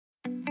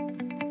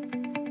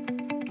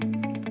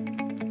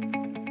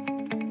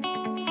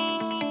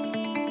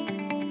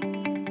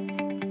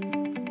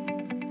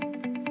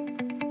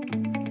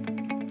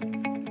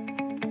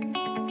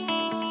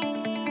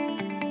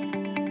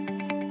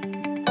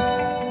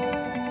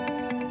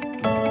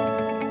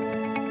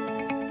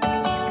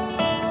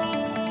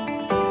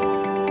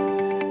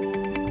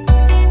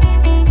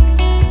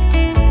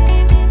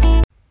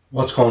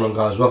What's going on,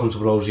 guys? Welcome to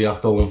Bros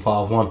React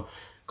 0151.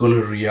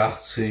 Gonna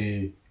react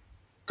to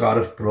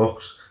Garth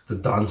Brooks, The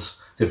Dance.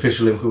 The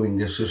official link will be in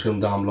the description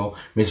down below.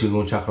 Make sure you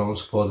go and check it out and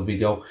support the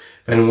video.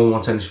 If anyone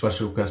wants any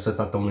special requests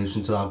that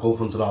donation to that, go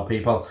from to that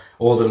PayPal.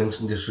 All the links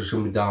in the description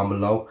will be down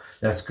below.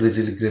 Let's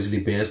grizzly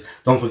bears.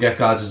 Don't forget,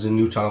 guys, there's a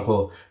new channel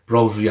called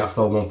Bros React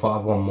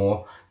 0151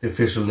 more. The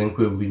official link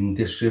will be in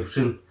the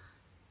description.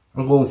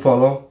 And go and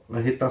follow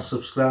and hit that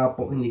subscribe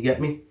button, you get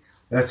me?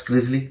 Let's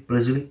grizzly,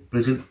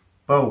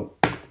 bow.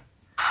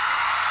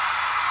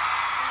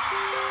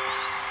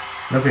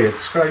 Never hit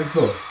subscribe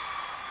before.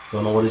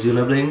 Don't know what he's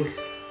gonna bring.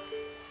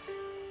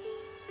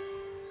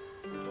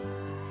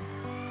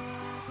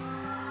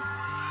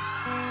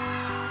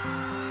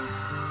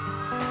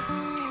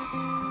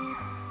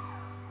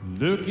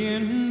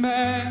 Looking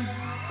back,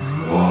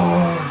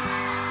 Whoa.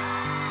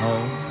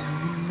 on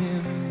the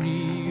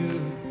memory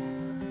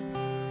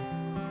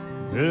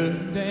of the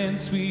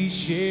dance we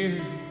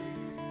shared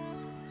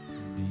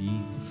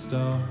beneath the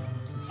stars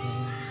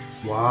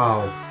above.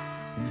 Wow.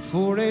 And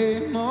for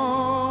a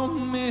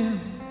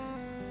moment,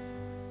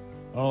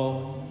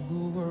 all the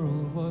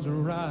world was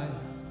right.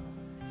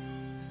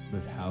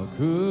 But how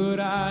could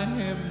I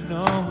have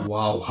known?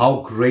 Wow, how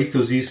great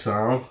does he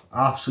sound?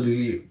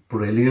 Absolutely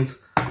brilliant.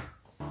 That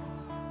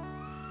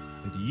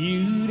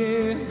you'd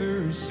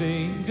ever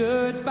say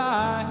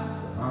goodbye.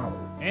 Wow.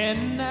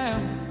 And now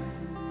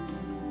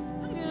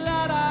I'm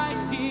glad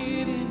I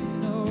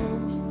didn't know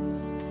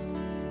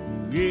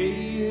the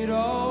way it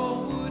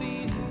all would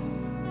end,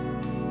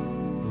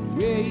 the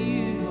way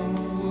it all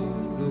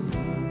would go.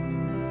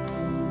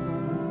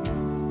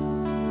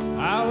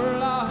 Our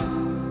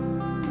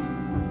lives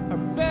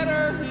are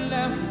better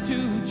left to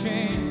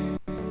chance.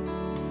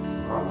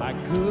 I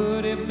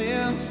could have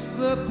missed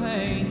the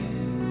pain,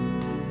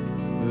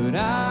 but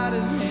I'd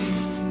have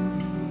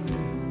hated to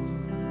miss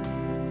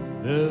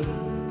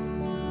the.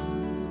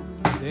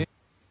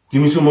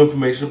 Give me some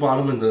information about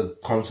him in the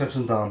comment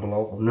section down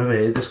below. I've never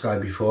heard this guy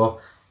before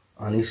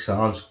and he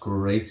sounds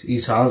great. He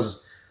sounds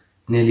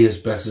nearly as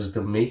best as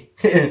than me.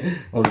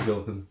 I'm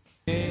joking.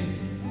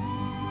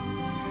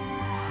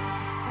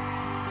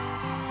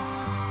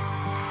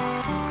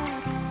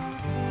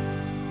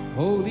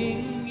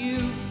 Holding you,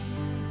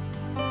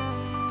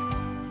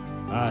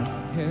 I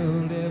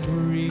held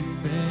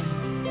everything.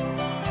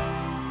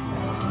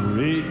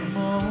 Every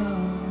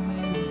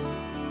moment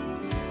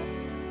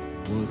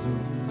was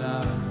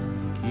about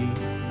to keep.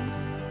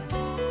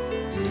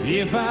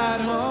 If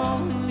I'd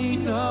only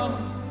known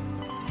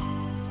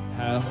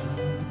how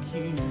the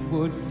key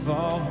would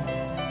fall.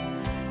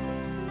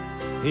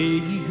 He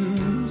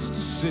used to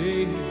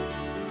say,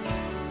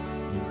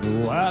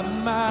 though I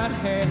might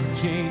have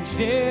changed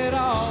it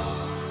all.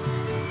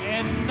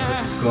 And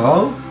Let's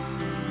go.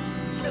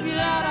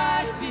 that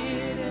I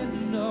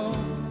didn't know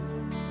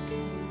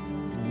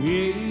the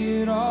way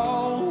it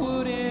all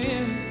would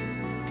end,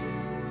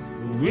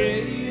 the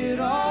way it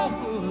all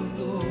would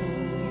go.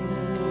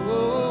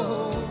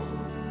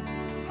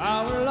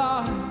 Our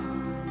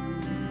lives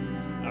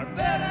are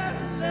better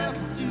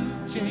left to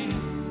change.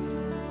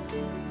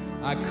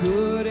 I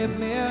could have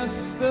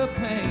missed the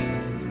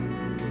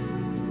pain,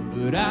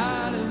 but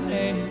I'd have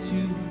had to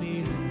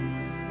miss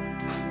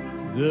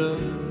the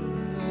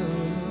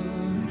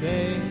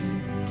day.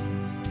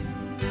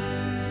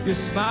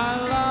 'Cause my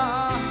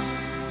life,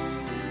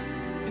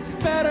 it's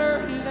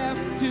better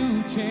left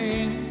to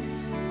chance.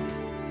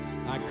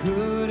 I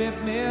could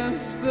have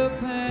missed the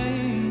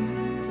pain,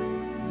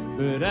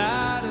 but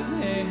I'd have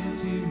had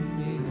to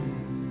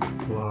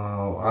miss.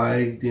 Wow,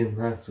 I didn't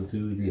have to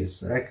do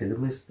this. I could have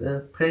missed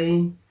the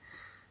pain.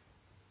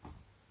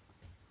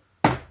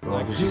 Well,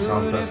 obviously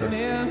sounds better. I could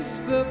have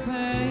missed the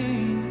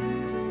pain,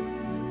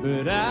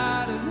 but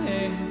I'd have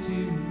had to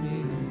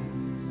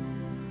miss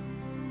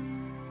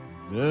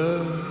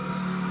the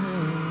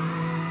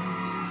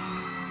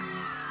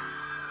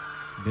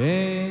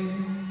day.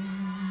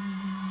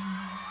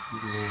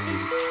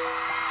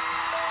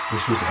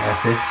 This was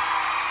epic.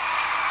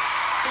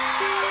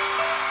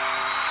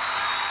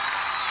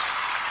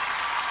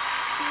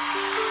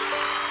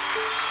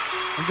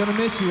 I'm gonna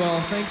miss you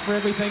all. Thanks for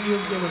everything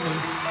you've given me.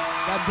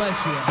 God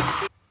bless you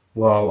all.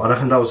 Wow, I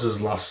reckon that was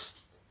his last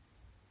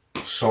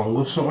song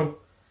or something.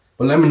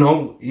 But let me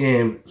know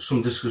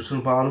some description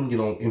about him, you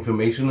know,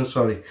 information,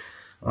 sorry.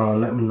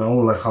 Let me know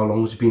like how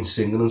long he's been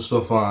singing and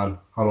stuff, and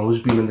how long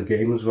he's been in the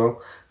game as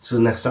well. So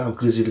next time,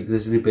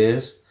 grizzly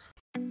bears.